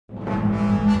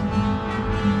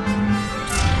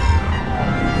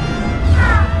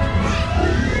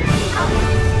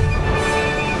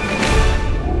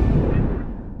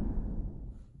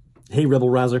Hey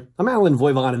Rebel Rouser, I'm Alan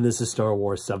Voivod and this is Star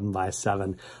Wars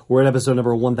 7x7. We're at episode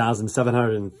number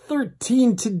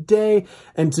 1713 today,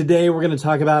 and today we're going to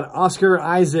talk about Oscar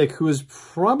Isaac, who has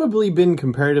probably been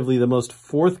comparatively the most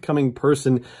forthcoming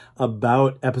person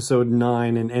about episode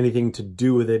 9 and anything to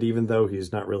do with it, even though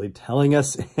he's not really telling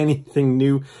us anything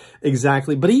new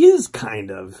exactly, but he is kind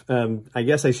of. I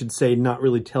guess I should say not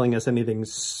really telling us anything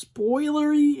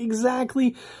spoilery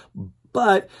exactly,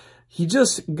 but he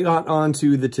just got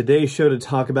onto the Today Show to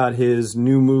talk about his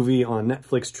new movie on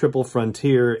Netflix, Triple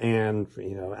Frontier, and,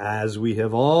 you know, as we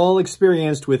have all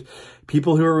experienced with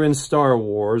people who are in Star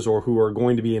Wars or who are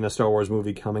going to be in a Star Wars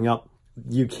movie coming up,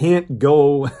 you can't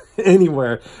go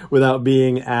anywhere without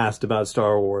being asked about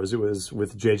Star Wars. It was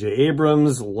with JJ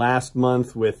Abrams last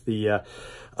month with the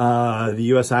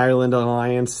U.S.-Ireland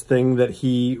Alliance thing that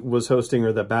he was hosting,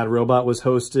 or that Bad Robot was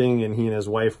hosting, and he and his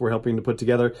wife were helping to put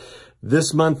together.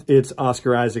 This month, it's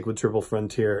Oscar Isaac with Triple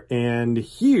Frontier. And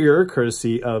here,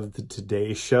 courtesy of the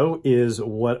Today Show, is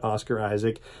what Oscar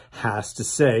Isaac has to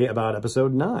say about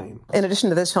episode 9. In addition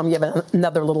to this film, you have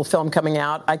another little film coming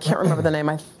out. I can't remember the name.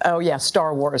 Oh, yeah,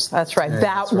 Star Wars. That's right.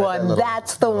 That one.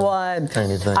 That's the one.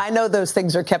 Tiny thing. I know those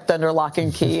things are kept under lock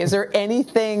and key. Is there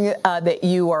anything that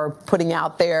you are putting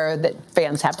out there that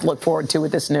fans have to look forward to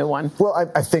with this new one?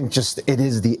 Well, I think just it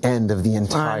is the end of the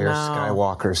entire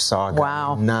Skywalker saga.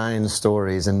 Wow. 9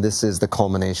 stories, and this is the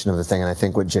culmination of the thing. And I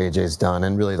think what JJ's done,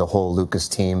 and really the whole Lucas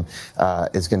team,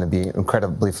 is going to be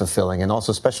incredibly fulfilling and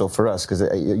also special for us, because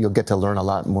you'll get to learn a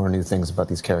lot more new things about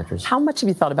these characters. How much have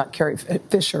you thought about Carrie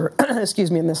Fisher,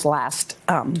 excuse me, in this last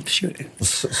shooting?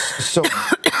 So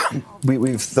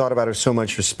we've thought about her so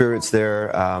much. Her spirit's there.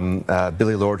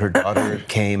 Billie Lourd, her daughter,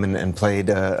 came and played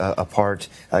a part,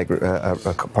 like a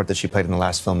part that she played in the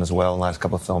last film as well, the last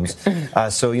couple of films.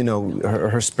 So, you know,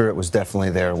 her spirit was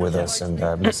definitely there with us, and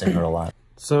missing her a lot.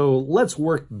 So let's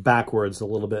work backwards a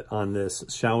little bit on this,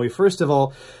 shall we? First of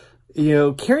all, you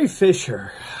know, Carrie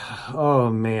Fisher, oh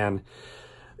man.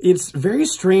 It's very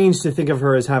strange to think of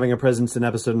her as having a presence in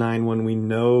episode 9 when we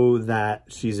know that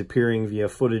she's appearing via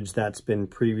footage that's been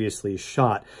previously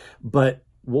shot. But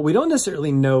what we don't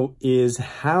necessarily know is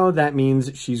how that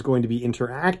means she's going to be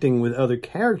interacting with other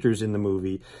characters in the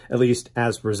movie, at least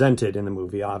as presented in the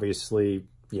movie. Obviously,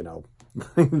 you know,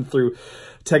 through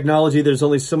technology, there's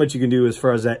only so much you can do as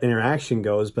far as that interaction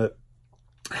goes, but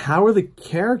how are the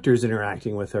characters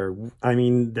interacting with her? I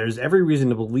mean, there's every reason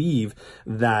to believe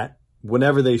that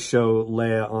whenever they show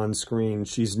Leia on screen,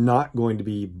 she's not going to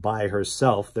be by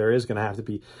herself. There is going to have to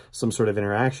be some sort of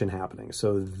interaction happening.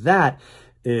 So that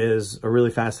is a really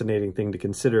fascinating thing to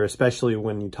consider, especially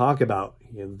when you talk about,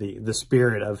 you know, the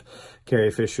spirit of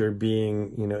Carrie Fisher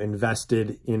being, you know,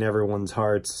 invested in everyone's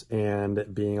hearts and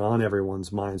being on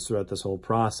everyone's minds throughout this whole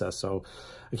process. So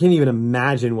I can't even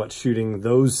imagine what shooting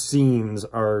those scenes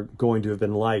are going to have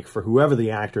been like for whoever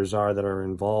the actors are that are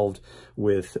involved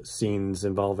with scenes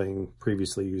involving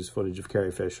previously used footage of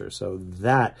Carrie Fisher. So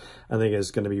that, I think, is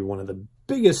going to be one of the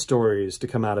biggest stories to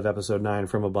come out of episode 9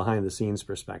 from a behind-the-scenes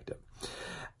perspective.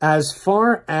 As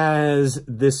far as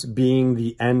this being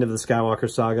the end of the Skywalker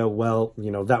saga, well,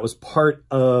 you know, that was part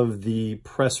of the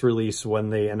press release when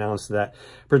they announced that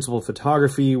principal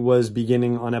photography was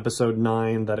beginning on episode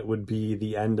 9, that it would be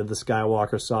the end of the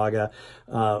Skywalker saga.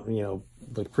 You know,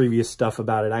 the previous stuff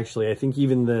about it, actually, I think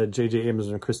even the JJ Abrams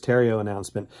and Chris Terrio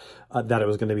announcement that it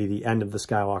was going to be the end of the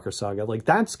Skywalker saga. Like,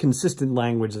 that's consistent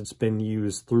language that's been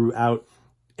used throughout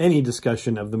any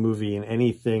discussion of the movie in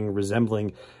anything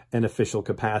resembling an official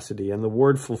capacity. And the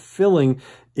word fulfilling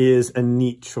is a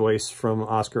neat choice from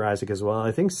Oscar Isaac as well.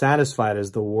 I think satisfied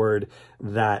is the word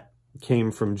that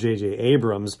came from JJ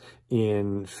Abrams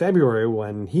in February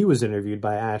when he was interviewed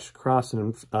by Ash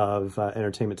Crossan of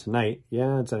Entertainment Tonight.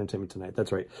 Yeah, it's Entertainment Tonight.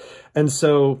 That's right. And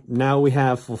so now we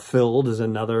have fulfilled as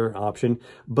another option.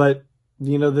 But,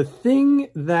 you know, the thing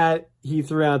that he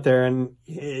threw out there, and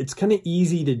it's kind of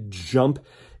easy to jump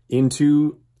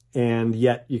into, and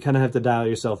yet you kind of have to dial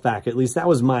yourself back. At least that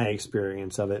was my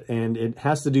experience of it. And it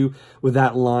has to do with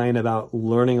that line about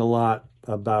learning a lot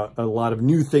about a lot of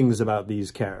new things about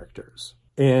these characters.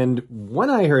 And when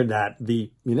I heard that,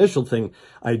 the initial thing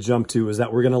I jumped to was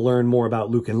that we're going to learn more about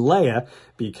Luke and Leia,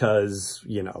 because,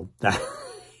 you know, that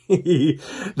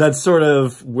that's sort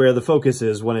of where the focus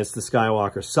is when it's the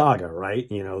Skywalker saga, right?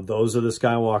 You know, those are the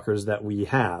Skywalkers that we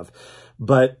have.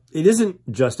 But it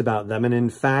isn't just about them. And in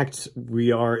fact,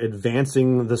 we are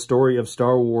advancing the story of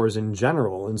Star Wars in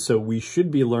general. And so we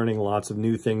should be learning lots of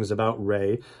new things about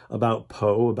Rey, about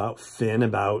Poe, about Finn,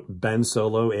 about Ben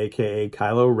Solo, aka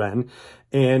Kylo Ren,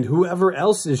 and whoever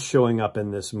else is showing up in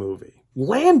this movie.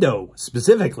 Lando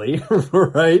specifically,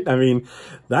 right? I mean,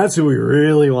 that's who we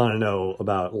really want to know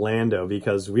about, Lando,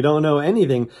 because we don't know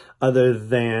anything other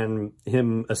than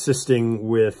him assisting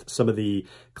with some of the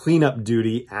cleanup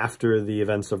duty after the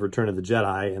events of Return of the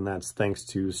Jedi, and that's thanks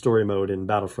to story mode in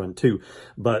Battlefront 2.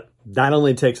 But that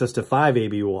only takes us to 5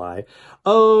 ABY.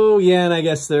 Oh, yeah, and I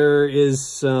guess there is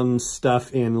some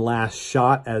stuff in Last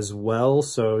Shot as well.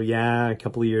 So, yeah, a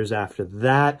couple of years after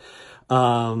that.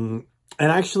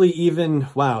 And actually even,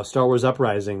 wow, Star Wars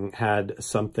Uprising had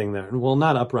something there. Well,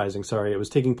 not Uprising, sorry. It was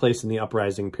taking place in the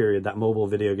Uprising period, that mobile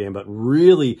video game. But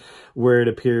really where it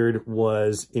appeared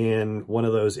was in one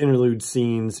of those interlude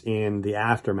scenes in the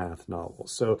Aftermath novel.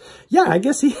 So, yeah, I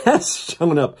guess he has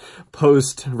shown up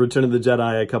post Return of the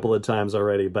Jedi a couple of times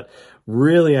already. But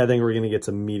really, I think we're going to get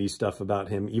some meaty stuff about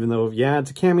him. Even though, yeah,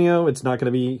 it's a cameo. It's not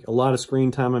going to be a lot of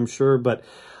screen time, I'm sure. But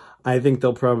I think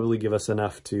they'll probably give us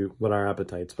enough to whet our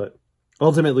appetites. But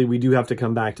ultimately, we do have to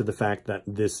come back to the fact that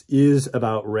this is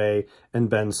about Rey and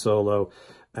Ben Solo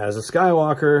as a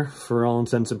Skywalker, for all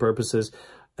intents and purposes,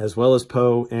 as well as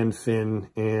Poe and Finn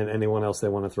and anyone else they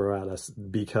want to throw at us,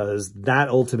 because that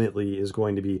ultimately is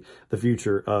going to be the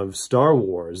future of Star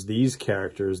Wars, these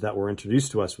characters that were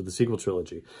introduced to us with the sequel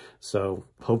trilogy. So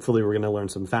hopefully we're going to learn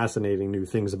some fascinating new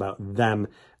things about them,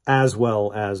 as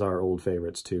well as our old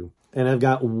favorites too. And I've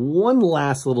got one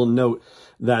last little note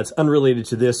that's unrelated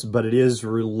to this, but it is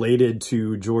related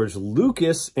to George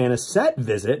Lucas and a set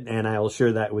visit, and I'll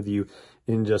share that with you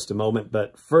in just a moment.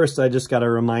 But first, I just got to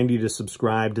remind you to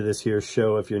subscribe to this here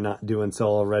show if you're not doing so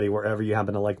already, wherever you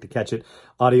happen to like to catch it.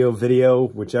 Audio, video,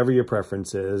 whichever your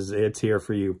preference is, it's here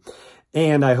for you.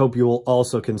 And I hope you will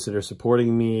also consider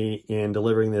supporting me in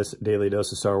delivering this daily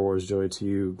dose of Star Wars joy to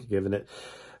you, giving it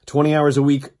 20 hours a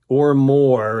week or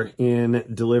more in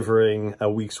delivering a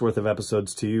week's worth of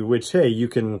episodes to you, which, hey, you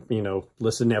can,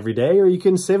 listen every day, or you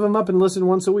can save them up and listen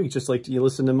once a week, just like you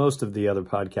listen to most of the other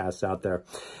podcasts out there.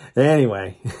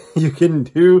 Anyway, you can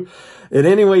do it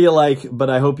any way you like, but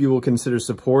I hope you will consider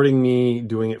supporting me,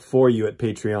 doing it for you at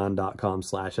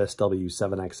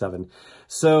patreon.com/SW7x7.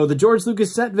 So the George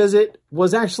Lucas set visit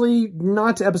was actually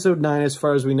not to episode 9, as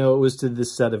far as we know. It was to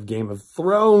this set of Game of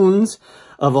Thrones,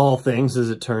 of all things, as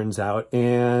it turns out.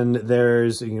 And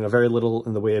there's, very little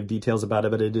in the way of details about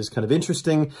it, but it is kind of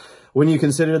interesting when you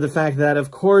consider the fact that, of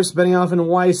course, Benioff and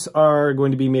Weiss are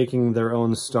going to be making their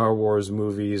own Star Wars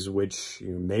movies, which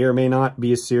may or may not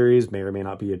be a series, may or may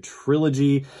not be a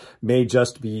trilogy, may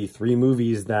just be 3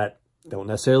 movies that don't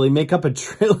necessarily make up a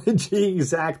trilogy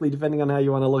exactly, depending on how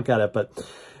you want to look at it. But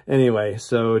anyway,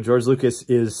 so George Lucas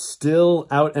is still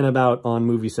out and about on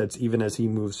movie sets, even as he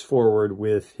moves forward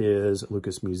with his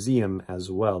Lucas Museum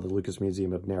as well, the Lucas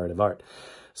Museum of Narrative Art.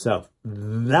 So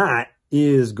that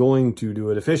is going to do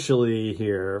it officially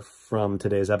here from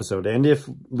today's episode. And if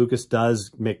Lucas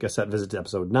does make a set visit to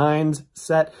episode 9's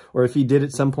set, or if he did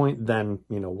at some point, then,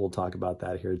 we'll talk about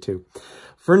that here too.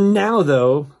 For now,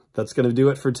 though, that's going to do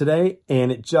it for today.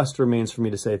 And it just remains for me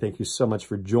to say thank you so much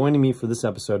for joining me for this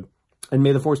episode. And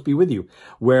may the Force be with you,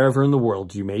 wherever in the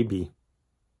world you may be.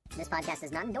 This podcast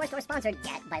is not endorsed or sponsored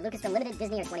yet by Lucasfilm Limited,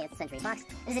 Disney, or 20th Century Fox.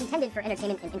 It is intended for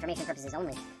entertainment and information purposes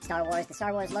only. Star Wars, the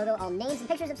Star Wars logo, all names and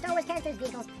pictures of Star Wars characters,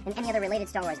 vehicles, and any other related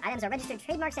Star Wars items are registered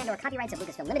trademarks and/or copyrights of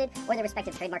Lucasfilm Limited or their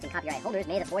respective trademark and copyright holders.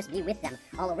 May the Force be with them.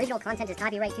 All original content is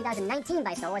copyright 2019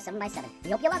 by Star Wars 7x7.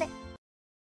 We hope you love it.